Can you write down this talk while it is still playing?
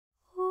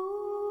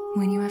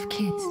When you have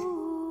kids,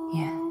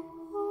 yeah,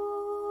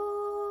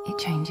 it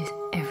changes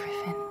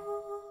everything.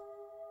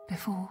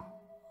 Before,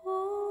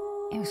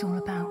 it was all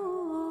about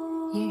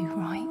you,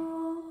 right?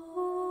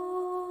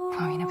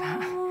 Worrying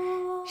about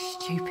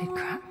stupid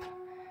crap,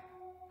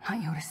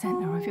 like you're the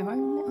centre of your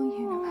own little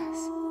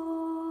universe.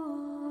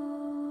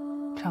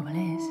 Trouble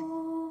is,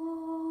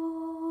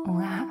 all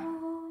that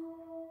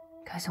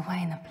goes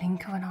away in the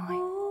blink of an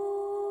eye.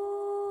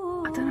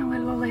 I don't know where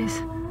Lola is.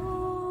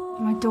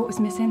 My daughter's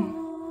missing.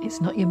 It's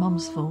not your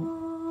mum's fault.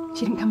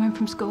 She didn't come home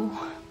from school.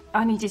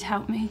 I needed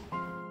help me.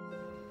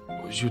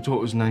 Was your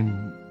daughter's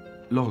name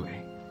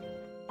Lolly?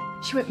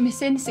 She went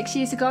missing 6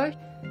 years ago.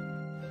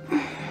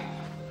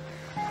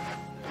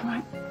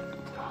 Right.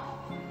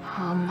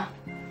 Comes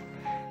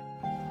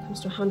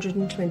to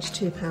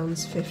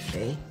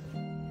 £122.50.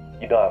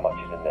 You know how much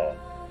is in there.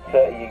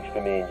 30 each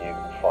for me and you,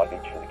 and 5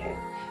 each for the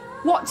kids.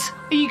 What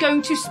are you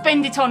going to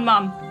spend it on,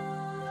 Mum?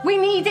 We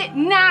need it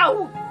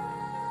now!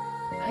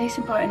 Police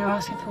in Brighton are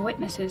asking for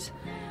witnesses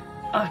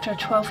after a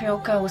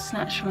 12-year-old girl was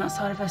snatched from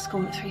outside of her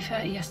school at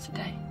 3:30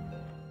 yesterday.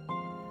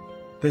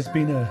 There's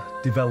been a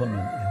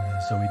development in the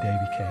Zoe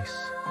Davy case.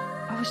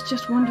 I was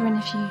just wondering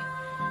if you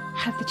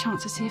had the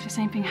chance to see if the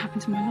same thing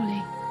happened to my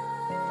Lolly.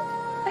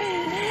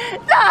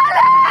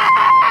 Darling!